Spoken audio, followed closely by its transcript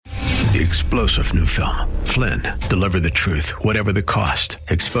The explosive new film, Flynn, deliver the truth, whatever the cost,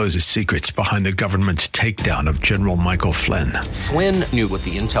 exposes secrets behind the government's takedown of General Michael Flynn. Flynn knew what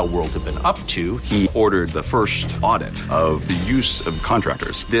the intel world had been up to. He ordered the first audit of the use of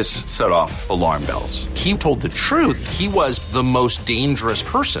contractors. This set off alarm bells. He told the truth. He was the most dangerous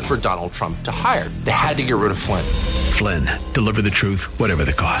person for Donald Trump to hire. They had to get rid of Flynn. Flynn, deliver the truth, whatever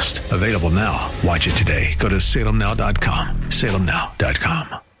the cost. Available now. Watch it today. Go to salemnow.com.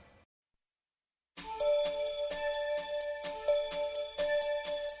 salemnow.com.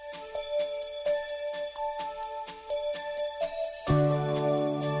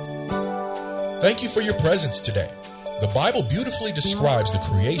 Thank you for your presence today. The Bible beautifully describes the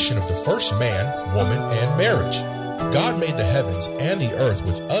creation of the first man, woman, and marriage. God made the heavens and the earth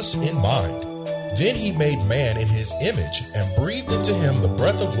with us in mind. Then he made man in his image and breathed into him the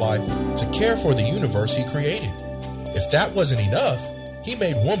breath of life to care for the universe he created. If that wasn't enough, he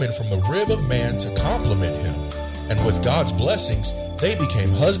made woman from the rib of man to complement him. And with God's blessings, they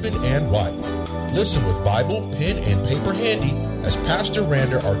became husband and wife. Listen with Bible, pen, and paper handy as Pastor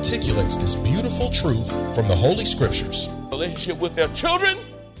Rander articulates this beautiful truth from the Holy Scriptures. Relationship with their children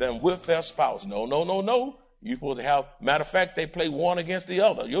than with their spouse. No. You're supposed to have, matter of fact, they play one against the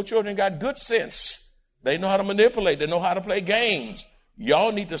other. Your children got good sense. They know how to manipulate. They know how to play games.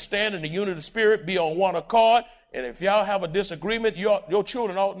 Y'all need to stand in the unity of the Spirit, be on one accord. And if y'all have a disagreement, your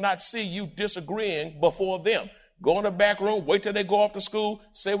children ought not see you disagreeing before them. Go in the back room, wait till they go off to school,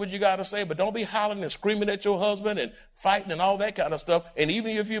 say what you got to say, but don't be hollering and screaming at your husband and fighting and all that kind of stuff. And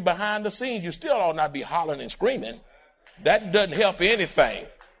even if you're behind the scenes, you still ought not be hollering and screaming. That doesn't help anything.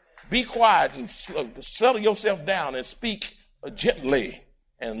 Be quiet and settle yourself down and speak gently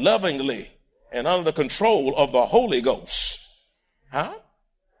and lovingly and under the control of the Holy Ghost.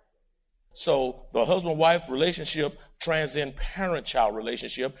 So the husband-wife relationship transcends parent-child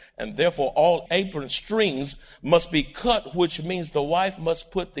relationship, and therefore all apron strings must be cut, which means the wife must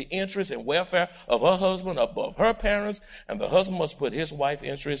put the interest and welfare of her husband above her parents, and the husband must put his wife's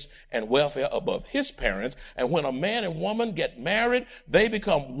interest and welfare above his parents. And when a man and woman get married, they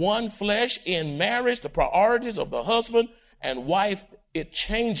become one flesh in marriage. The priorities of the husband and wife, it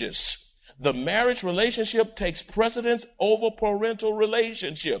changes. The marriage relationship takes precedence over parental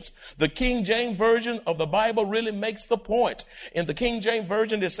relationships. The King James Version of the Bible really makes the point. In the King James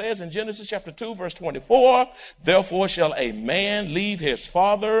Version, it says in Genesis chapter 2, verse 24, therefore shall a man leave his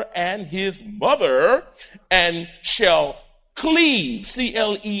father and his mother and shall cleave,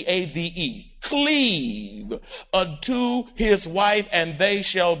 C-L-E-A-V-E, cleave unto his wife, and they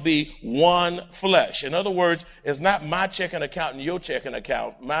shall be one flesh. In other words, it's not my checking account and your checking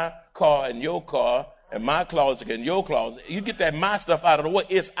account, my car and your car, and my closet and your closet. You get that my stuff out of the way.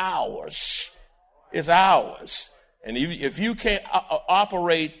 It's ours. It's ours. And if you can't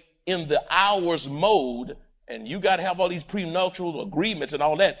operate in the ours mode, and you got to have all these prenuptial agreements and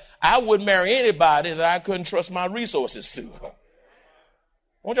all that, I wouldn't marry anybody that I couldn't trust my resources to.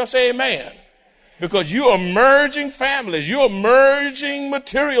 Won't y'all say amen? Because you are merging families. You're merging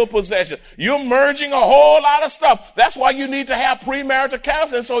material possession. You're merging a whole lot of stuff. That's why you need to have premarital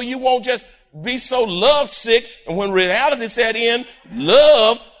counseling, so you won't just be so lovesick. And when reality set in,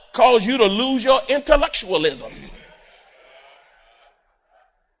 love causes you to lose your intellectualism.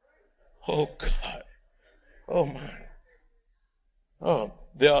 Oh, God. Oh, my. Oh,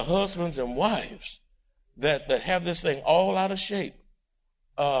 there are husbands and wives that have this thing all out of shape.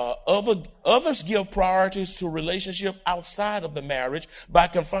 Others give priorities to relationship outside of the marriage by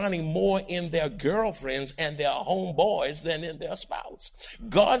confining more in their girlfriends and their homeboys than in their spouse.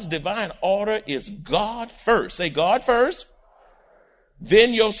 God's divine order is God first. Say God first.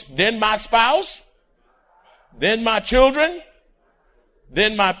 Then my spouse. Then my children.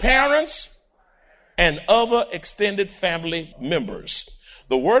 Then my parents and other extended family members.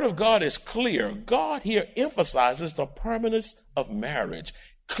 The word of God is clear. God here emphasizes the permanence of marriage.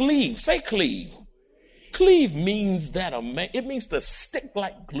 Cleave. Say cleave. Cleave means that it means to stick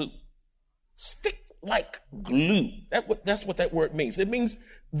like glue. Stick like glue. That's what that word means. It means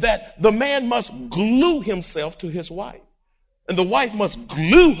that the man must glue himself to his wife, and the wife must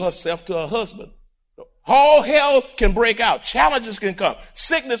glue herself to her husband. All hell can break out. Challenges can come.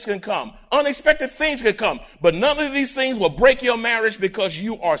 Sickness can come. Unexpected things can come. But none of these things will break your marriage because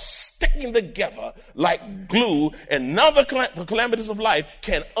you are sticking together like glue, and none of the calamities of life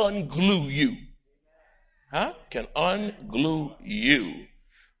can unglue you. Can unglue you.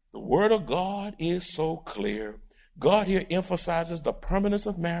 The word of God is so clear. God here emphasizes the permanence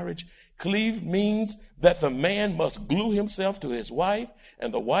of marriage. Cleave means that the man must glue himself to his wife,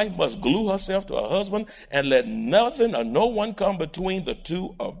 and the wife must glue herself to her husband, and let nothing or no one come between the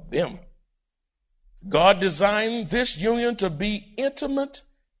two of them. God designed this union to be intimate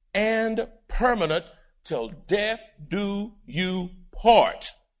and permanent till death do you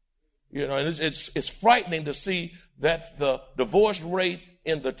part. You know, and it's frightening to see that the divorce rate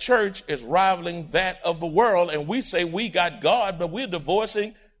in the church is rivaling that of the world, and we say we got God, but we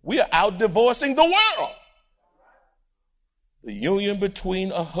are out divorcing the world. The union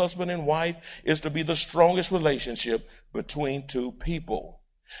between a husband and wife is to be the strongest relationship between two people.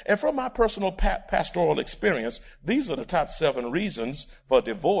 And from my personal pastoral experience, these are the top 7 reasons for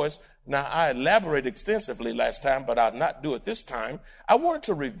divorce. Now, I elaborated extensively last time, but I'll not do it this time. I wanted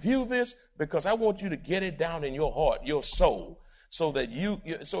to review this because I want you to get it down in your heart, your soul, so that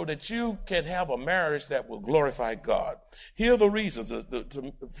you can have a marriage that will glorify God. Here are the reasons,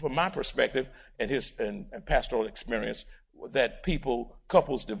 from my perspective and pastoral experience, that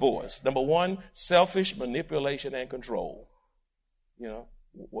couples divorce. Number 1, selfish manipulation and control. You know,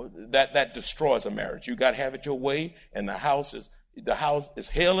 that destroys a marriage. You got to have it your way, and the house is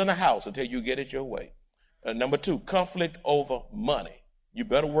hell in the house until you get it your way. Number 2, conflict over money. You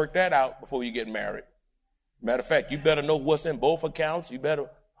better work that out before you get married. Matter of fact, you better know what's in both accounts. You better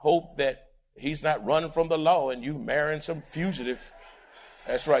hope that he's not running from the law and you marrying some fugitive.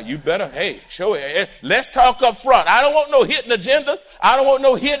 That's right. You better, show it. Let's talk up front. I don't want no hidden agenda. I don't want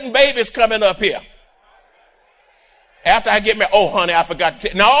no hidden babies coming up here. After I get married, oh, honey, I forgot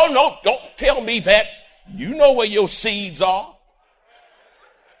to No, don't tell me that. You know where your seeds are.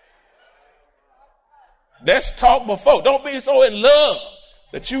 Let's talk before. Don't be so in love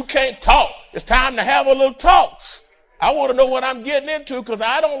that you can't talk. It's time to have a little talk. I want to know what I'm getting into because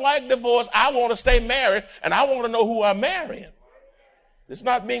I don't like divorce. I want to stay married, and I want to know who I'm marrying. It's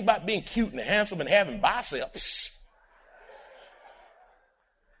not about being cute and handsome and having biceps.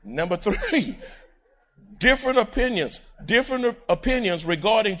 Number 3, different opinions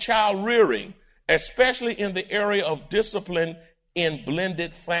regarding child rearing, especially in the area of discipline in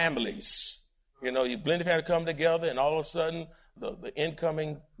blended families. You know, you blended families come together, and all of a sudden, the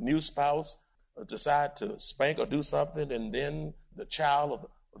incoming new spouse decide to spank or do something, and then the child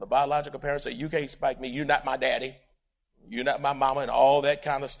or the biological parents say, you can't spank me, you're not my daddy, you're not my mama, and all that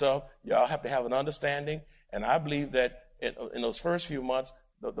kind of stuff. Y'all have to have an understanding, and I believe that in those first few months,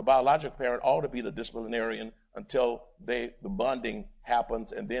 the biological parent ought to be the disciplinarian until the bonding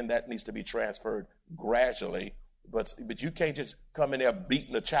happens, and then that needs to be transferred gradually. But you can't just come in there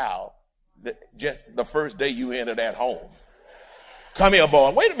beating a child just the first day you enter that home. Come here,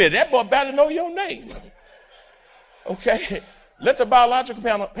 boy. Wait a minute. That boy better know your name. Okay. Let the biological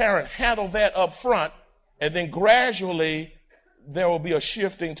parent handle that up front, and then gradually there will be a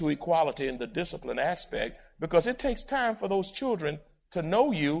shifting to equality in the discipline aspect, because it takes time for those children to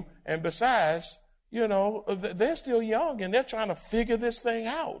know you. And besides, you know, they're still young and they're trying to figure this thing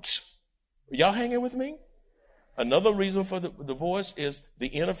out. Y'all hanging with me? Another reason for the divorce is the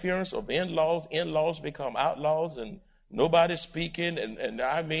interference of in-laws. In-laws become outlaws and nobody's speaking. And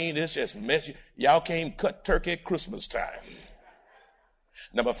I mean, it's just messy. Y'all can't cut turkey at Christmas time.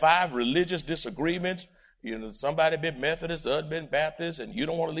 Number 5, religious disagreements. You know, somebody been Methodist, the other been Baptist, and you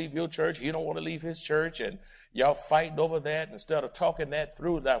don't want to leave your church, he don't want to leave his church, and y'all fighting over that instead of talking that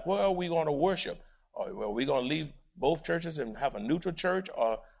through. Like, where are we going to worship? Or are we going to leave both churches and have a neutral church?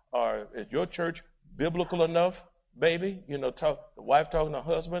 Or is your church biblical enough, baby? You know, the wife talking to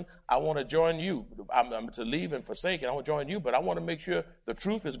her husband, I want to join you. I'm to leave and forsake, and I want to join you, but I want to make sure the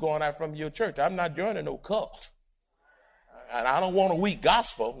truth is going out from your church. I'm not joining no cult. And I don't want a weak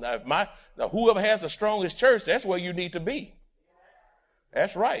gospel. Now, whoever has the strongest church, that's where you need to be.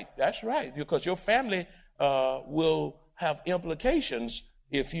 That's right. That's right. Because your family will have implications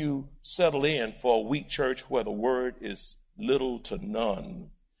if you settle in for a weak church where the word is little to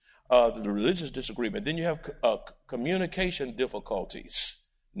none. The religious disagreement. Then you have communication difficulties.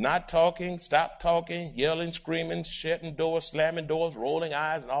 Not talking, stop talking, yelling, screaming, shutting doors, slamming doors, rolling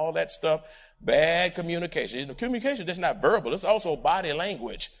eyes, and all that stuff. Bad communication. Communication is not verbal. It's also body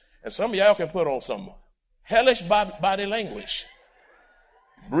language. And some of y'all can put on some hellish body language.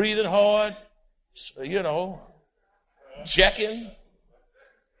 Breathing hard, you know, checking,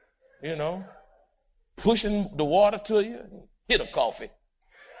 you know, pushing the water to you. Hit a coffee.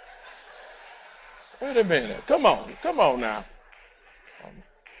 Wait a minute. Come on now.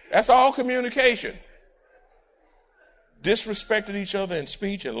 That's all communication. Disrespecting each other in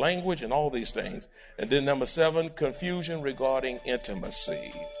speech and language and all these things. And then number 7, confusion regarding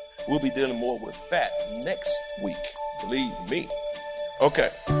intimacy. We'll be dealing more with that next week. Believe me.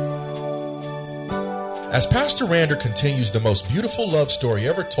 Okay. As Pastor Rander continues the most beautiful love story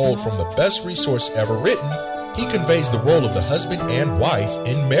ever told from the best resource ever written, he conveys the role of the husband and wife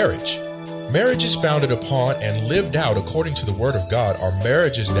in marriage. Marriages founded upon and lived out according to the Word of God are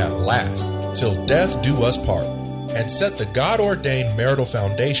marriages that last till death do us part and set the God-ordained marital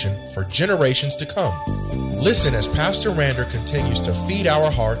foundation for generations to come. Listen as Pastor Rander continues to feed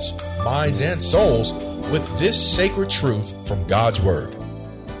our hearts, minds, and souls with this sacred truth from God's Word.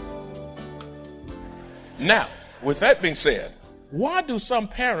 Now, with that being said, why do some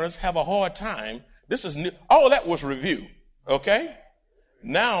parents have a hard time? This is new. All that was review, okay?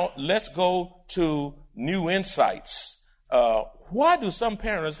 Now, let's go to new insights. Why do some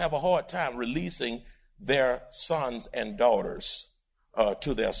parents have a hard time releasing their sons and daughters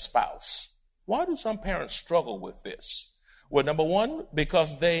to their spouse? Why do some parents struggle with this? Well, number one,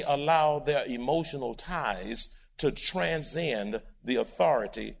 because they allow their emotional ties to transcend the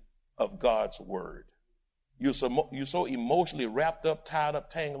authority of God's word. You're so emotionally wrapped up, tied up,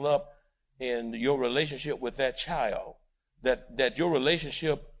 tangled up in your relationship with that child that your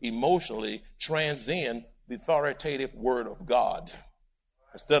relationship emotionally transcends the authoritative word of God.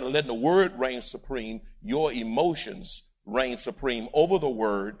 Instead of letting the word reign supreme, your emotions reign supreme over the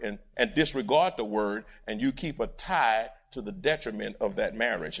word and disregard the word, and you keep a tie to the detriment of that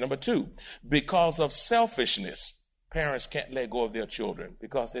marriage. Number two, because of selfishness, parents can't let go of their children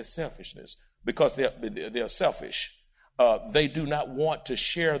because they're selfishness. Because they're selfish. They do not want to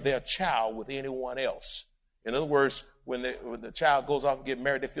share their child with anyone else. In other words, when the child goes off and get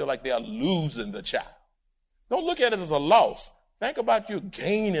married, they feel like they are losing the child. Don't look at it as a loss. Think about you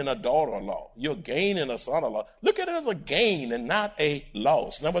gaining a daughter-in-law. You're gaining a son-in-law. Look at it as a gain and not a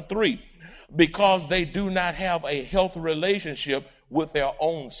loss. Number three, because they do not have a healthy relationship with their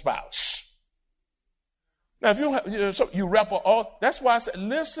own spouse. Now, if you wrap all, that's why I said,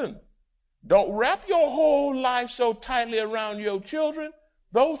 listen, don't wrap your whole life so tightly around your children.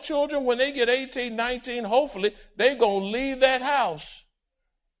 Those children, when they get 18, 19, hopefully, they're going to leave that house.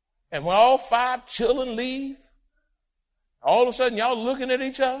 And when all 5 children leave, all of a sudden y'all looking at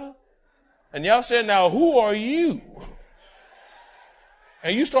each other and y'all saying, now who are you?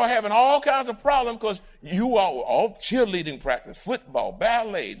 And you start having all kinds of problems because you are all cheerleading practice, football,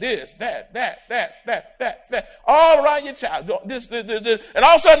 ballet, this, that, all around your child. This. And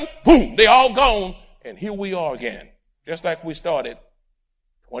all of a sudden, boom, they all gone. And here we are again, just like we started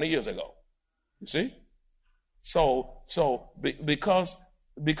 20 years ago. You see?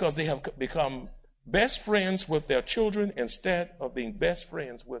 Because they have become best friends with their children instead of being best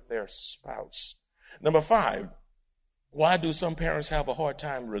friends with their spouse. Number 5, why do some parents have a hard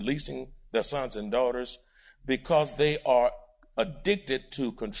time releasing their sons and daughters? Because they are addicted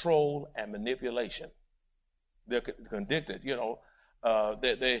to control and manipulation. They're addicted,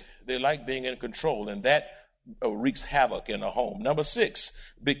 they like being in control, and that wreaks havoc in a home. Number 6,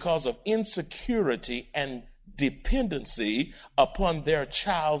 because of insecurity and dependency upon their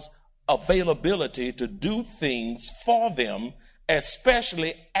child's availability to do things for them,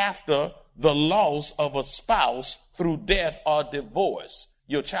 especially after the loss of a spouse through death or divorce.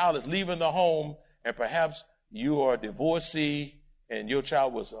 Your child is leaving the home, and perhaps you are a divorcee and your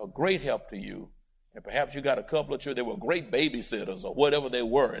child was a great help to you, and perhaps you got a couple of children that were great babysitters or whatever they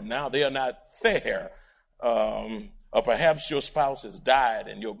were, and now they are not there. Or perhaps your spouse has died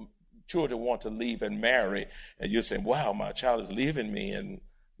and your children want to leave and marry, and you're saying, wow, my child is leaving me and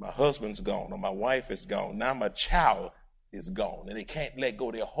my husband's gone or my wife is gone. Now my child is gone, and they can't let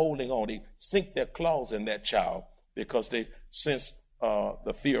go. They're holding on. They sink their claws in that child because they sense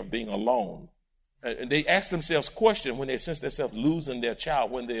the fear of being alone. And they ask themselves questions when they sense themselves losing their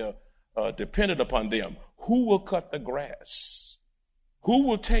child, when they're dependent upon them. Who will cut the grass? Who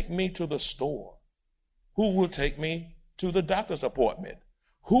will take me to the store? Who will take me to the doctor's appointment?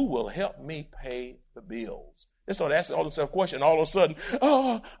 Who will help me pay the bills? They start asking all themselves questions. All of a sudden,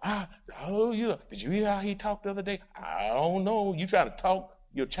 did you hear how he talked the other day? I don't know. You try to talk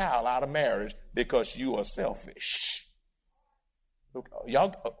your child out of marriage because you are selfish.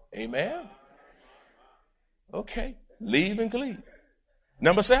 Y'all, amen? Okay, leave and cleave.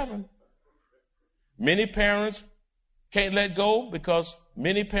 Number 7, many parents can't let go because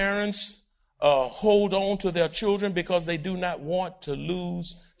many parents hold on to their children because they do not want to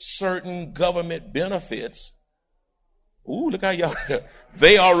lose certain government benefits. Ooh, look how y'all,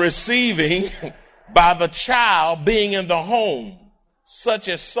 they are receiving by the child being in the home, such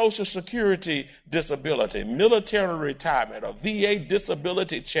as Social Security disability, military retirement, or VA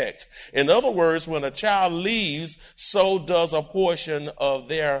disability checks. In other words, when a child leaves, so does a portion of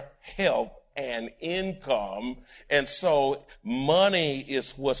their health and income. And so money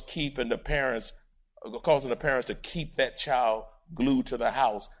is what's keeping the parents causing the parents to keep that child glued to the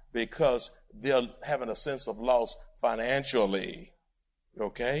house because they're having a sense of loss financially.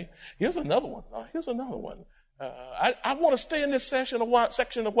 Okay? Here's another one. I want to stay in this section a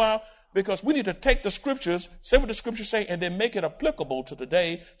while because we need to take the scriptures, say what the scriptures say, and then make it applicable to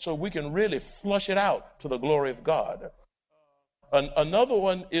today so we can really flush it out to the glory of God. Another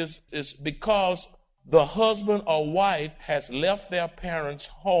one is because the husband or wife has left their parents'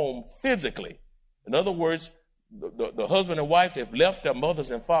 home physically. In other words, the husband and wife have left their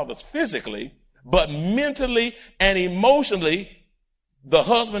mothers and fathers physically, but mentally and emotionally, the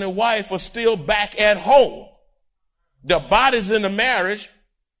husband and wife are still back at home. Their body's in the marriage,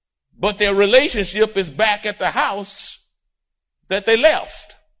 but their relationship is back at the house that they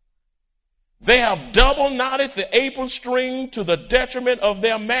left. They have double knotted the apron string to the detriment of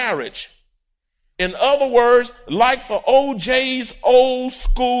their marriage. In other words, like for OJ's old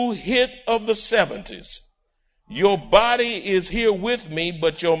school hit of the 70s, your body is here with me,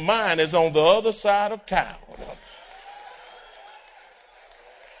 but your mind is on the other side of town.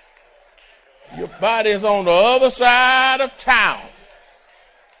 Your body is on the other side of town.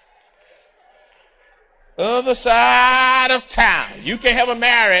 Other side of town. You can't have a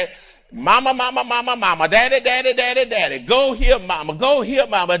married mama, mama, mama, mama, daddy, daddy, daddy, daddy. Go here, mama. Go here,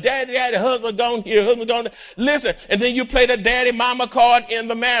 mama. Daddy, daddy, husband gone here, husband gone there. Listen, and then you play the daddy, mama card in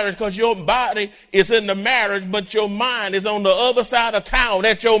the marriage because your body is in the marriage, but your mind is on the other side of town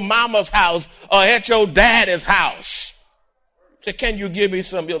at your mama's house or at your daddy's house. So can you give me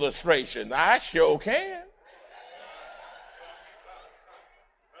some illustration? I sure can.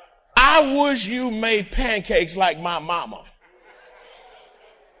 I wish you made pancakes like my mama.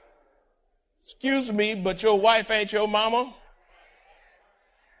 Excuse me, but your wife ain't your mama,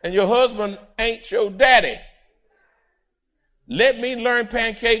 and your husband ain't your daddy. Let me learn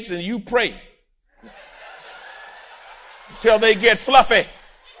pancakes and you pray until they get fluffy.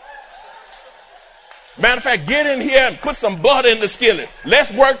 Matter of fact, get in here and put some butter in the skillet.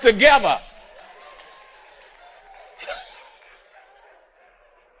 Let's work together.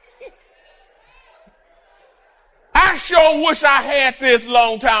 I sure wish I had this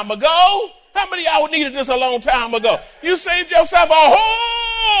long time ago. How many of y'all needed this a long time ago? You saved yourself a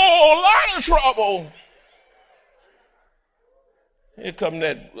whole lot of trouble. Here come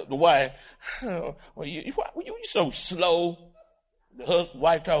the wife. Oh, well, you so slow. The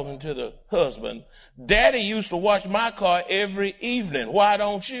wife talking to the husband. Daddy used to wash my car every evening. Why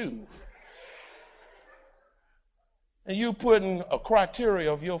don't you? And you putting a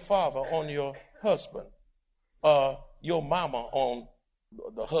criteria of your father on your husband. Your mama on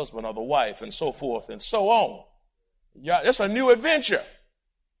the husband or the wife, and so forth and so on. Yeah, it's a new adventure.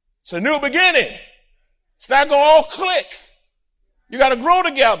 It's a new beginning. It's not going to all click. You got to grow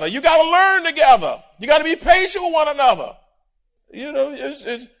together. You got to learn together. You got to be patient with one another. You know,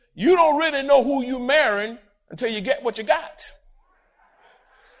 you don't really know who you're marrying until you get what you got.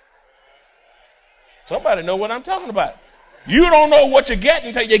 Somebody know what I'm talking about. You don't know what you get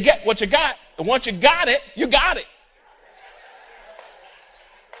until you get what you got. And once you got it, you got it.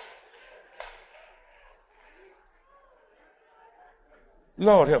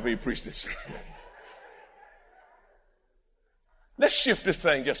 Lord, help me preach this. Let's shift this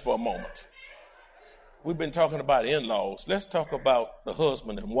thing just for a moment. We've been talking about in-laws. Let's talk about the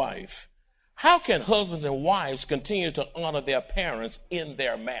husband and wife. How can husbands and wives continue to honor their parents in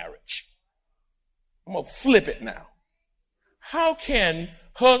their marriage? I'm going to flip it now. How can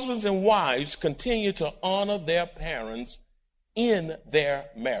husbands and wives continue to honor their parents in their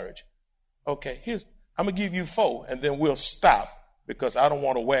marriage? Okay, I'm going to give you 4, and then we'll stop because I don't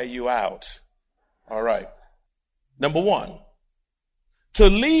want to wear you out. All right. Number 1, to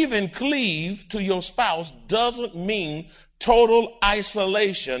leave and cleave to your spouse doesn't mean total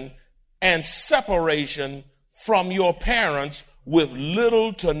isolation and separation from your parents with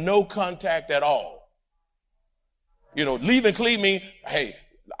little to no contact at all. You know, leave and cleave means, hey,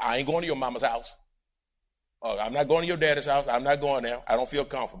 I ain't going to your mama's house. I'm not going to your daddy's house. I'm not going there. I don't feel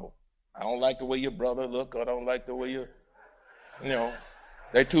comfortable. I don't like the way your brother look. I don't like the way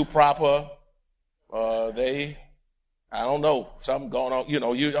they're too proper. I don't know, something going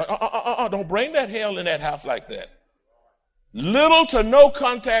on. Don't bring that hell in that house like that. Little to no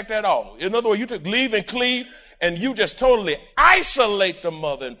contact at all. In other words, you took leave and cleave, and you just totally isolate the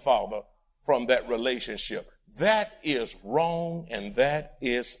mother and father from that relationship. That is wrong, and that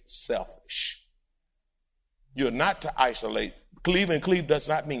is selfish. You're not to isolate. Cleave and cleave does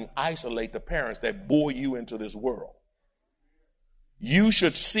not mean isolate the parents that bore you into this world. You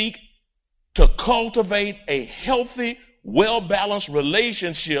should seek to cultivate a healthy, well-balanced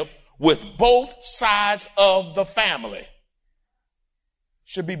relationship with both sides of the family.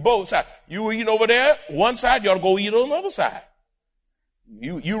 Should be both sides. You eating over there, one side, you ought to go eat on the other side.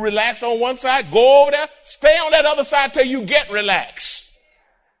 You relax on one side, go over there, stay on that other side till you get relaxed.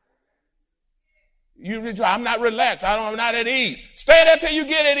 I'm not relaxed. I'm not at ease. Stay there till you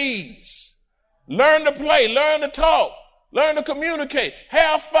get at ease. Learn to play, learn to talk, learn to communicate,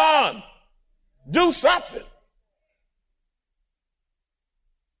 have fun, do something.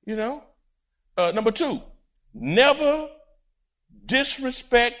 Number 2, never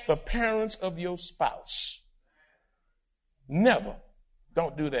disrespect the parents of your spouse. Never.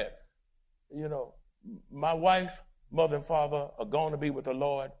 Don't do that. My wife, mother and father are going to be with the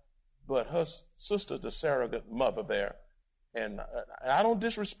Lord, but her sister's the surrogate mother there. And I don't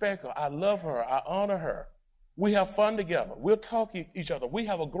disrespect her. I love her. I honor her. We have fun together. We'll talk to each other. We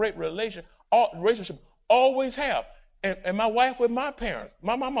have a great relationship. Always have. And my wife with my parents.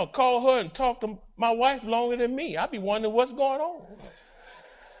 My mama call her and talk to my wife longer than me. I'd be wondering what's going on.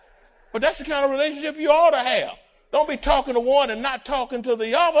 But that's the kind of relationship you ought to have. Don't be talking to one and not talking to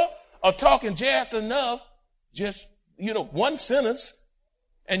the other, or talking just enough, one sentence,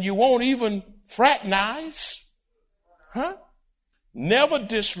 and you won't even fraternize. Never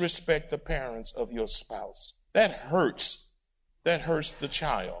disrespect the parents of your spouse. That hurts. That hurts the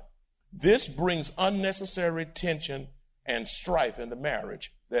child. This brings unnecessary tension and strife in the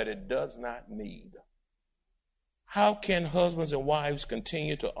marriage that it does not need. How can husbands and wives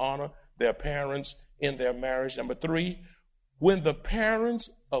continue to honor their parents in their marriage? Number 3, when the parents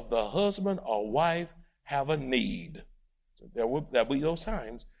of the husband or wife have a need. So there will be those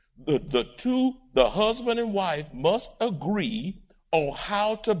times. The husband and wife must agree on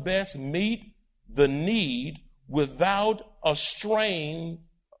how to best meet the need without a strain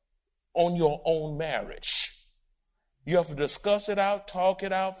on your own marriage. You have to discuss it out, talk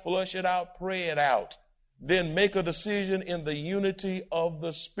it out, flush it out, pray it out. Then make a decision in the unity of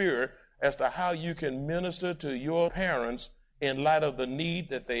the Spirit as to how you can minister to your parents in light of the need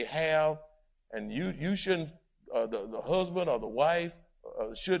that they have. And you shouldn't, the husband or the wife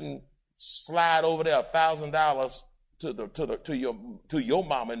shouldn't slide over there $1,000 to your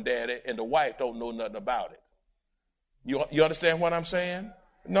mom and daddy, and the wife don't know nothing about it. You understand what I'm saying?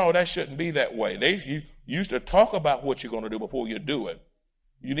 No, that shouldn't be that way. You used to talk about what you're going to do before you do it.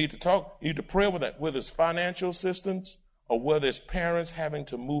 You need to pray with his financial assistance, or whether it's parents having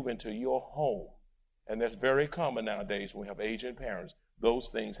to move into your home. And that's very common nowadays when we have aging parents. Those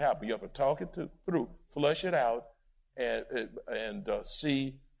things happen. You have to talk it through, flush it out, and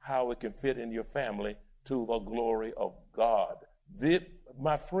see how it can fit in your family to the glory of God.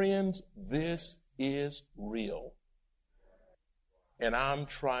 My friends, this is real. And I'm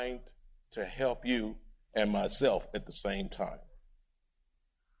trying to help you and myself at the same time.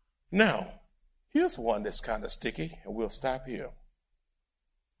 Now, here's one that's kind of sticky, and we'll stop here.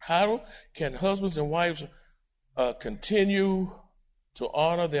 How can husbands and wives continue to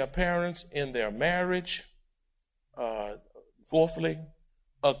honor their parents in their marriage? Fourthly,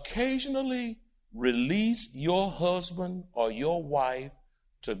 occasionally release your husband or your wife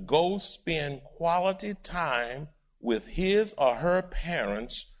to go spend quality time with his or her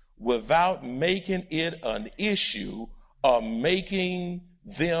parents without making it an issue or making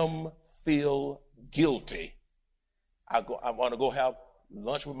them feel guilty. I want to go have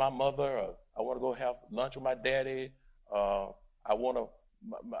lunch with my mother, or I want to go have lunch with my daddy. I want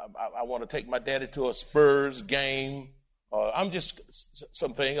to take my daddy to a Spurs game. I'm just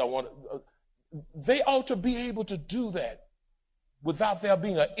something they ought to be able to do that without there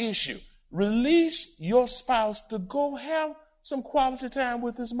being an issue. Release your spouse to go have some quality time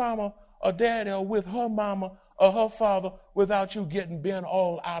with his mama or daddy, or with her mama or her father, without you getting bent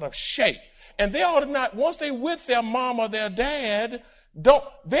all out of shape. And they ought to not, once they're with their mom or their dad,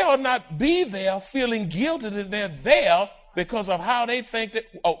 they ought not be there feeling guilty that they're there because of how they think that,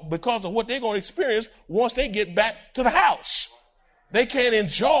 because of what they're going to experience once they get back to the house. They can't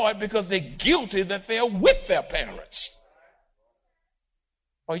enjoy it because they're guilty that they're with their parents.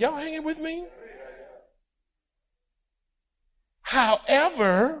 Are y'all hanging with me?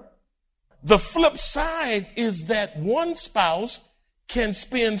 However, the flip side is that one spouse can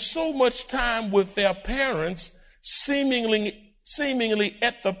spend so much time with their parents, seemingly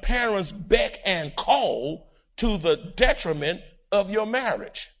at the parents' beck and call, to the detriment of your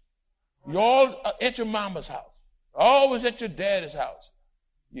marriage. You're all at your mama's house, always at your daddy's house.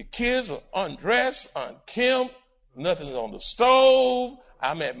 Your kids are undressed, unkempt, nothing's on the stove.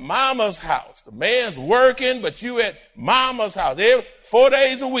 I'm at mama's house. The man's working, but you at mama's house. Every 4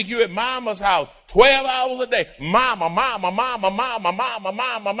 days a week, you at mama's house 12 hours a day. Mama, mama, mama, mama, mama,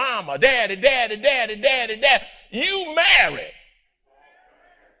 mama, mama. Daddy, daddy, daddy, daddy, daddy. You married.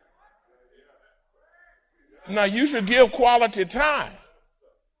 Now, you should give quality time.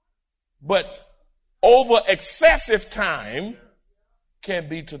 But over excessive time can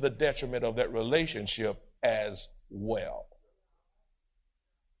be to the detriment of that relationship as well.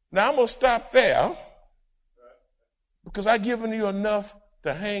 Now, I'm going to stop there because I've given you enough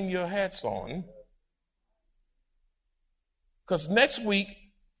to hang your hats on. Because next week,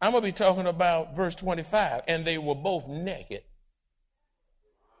 I'm going to be talking about verse 25, and they were both naked,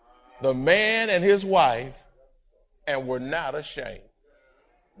 the man and his wife, and were not ashamed.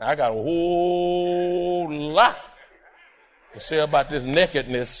 Now, I got a whole lot to say about this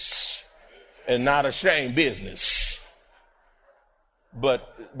nakedness and not ashamed business. But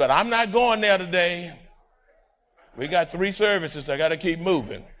I'm not going there today. We got 3 services. I got to keep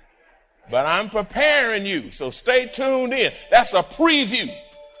moving. But I'm preparing you, so stay tuned in. That's a preview,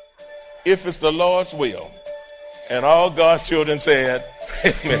 if it's the Lord's will. And all God's children said,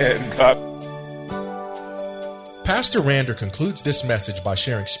 amen. God. Pastor Rander concludes this message by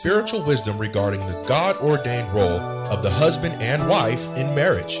sharing spiritual wisdom regarding the God-ordained role of the husband and wife in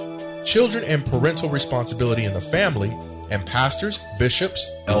marriage, children and parental responsibility in the family, and pastors, bishops,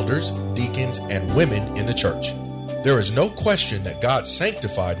 elders, deacons, and women in the church. There is no question that God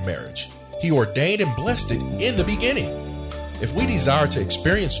sanctified marriage. He ordained and blessed it in the beginning. If we desire to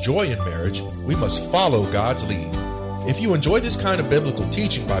experience joy in marriage, we must follow God's lead. If you enjoy this kind of biblical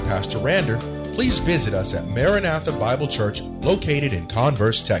teaching by Pastor Rander, please visit us at Maranatha Bible Church, located in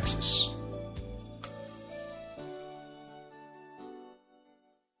Converse, Texas.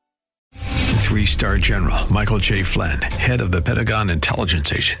 Three-star General Michael J. Flynn, head of the Pentagon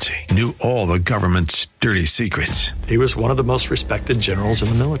Intelligence Agency, knew all the government's dirty secrets. He was one of the most respected generals in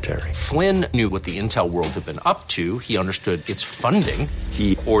the military. Flynn knew what the intel world had been up to. He understood its funding.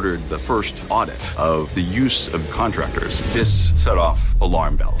 He ordered the first audit of the use of contractors. This set off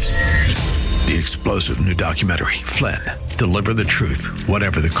alarm bells. The explosive new documentary, Flynn, Deliver the Truth,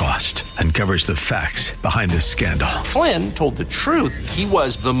 Whatever the Cost, uncovers the facts behind this scandal. Flynn told the truth. He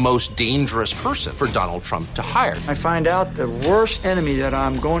was the most dangerous person for Donald Trump to hire. I find out the worst enemy that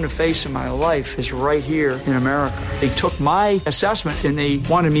I'm going to face in my life is right here in America. They took my assessment and they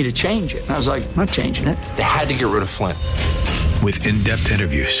wanted me to change it. And I was like, I'm not changing it. They had to get rid of Flynn. With in-depth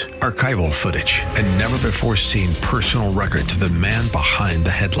interviews, archival footage, and never-before-seen personal records of the man behind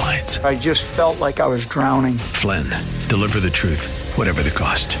the headlines. I just felt like I was drowning. Flynn, Deliver the Truth, Whatever the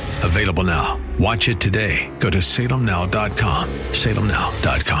Cost. Available now. Watch it today. Go to salemnow.com.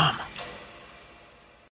 salemnow.com.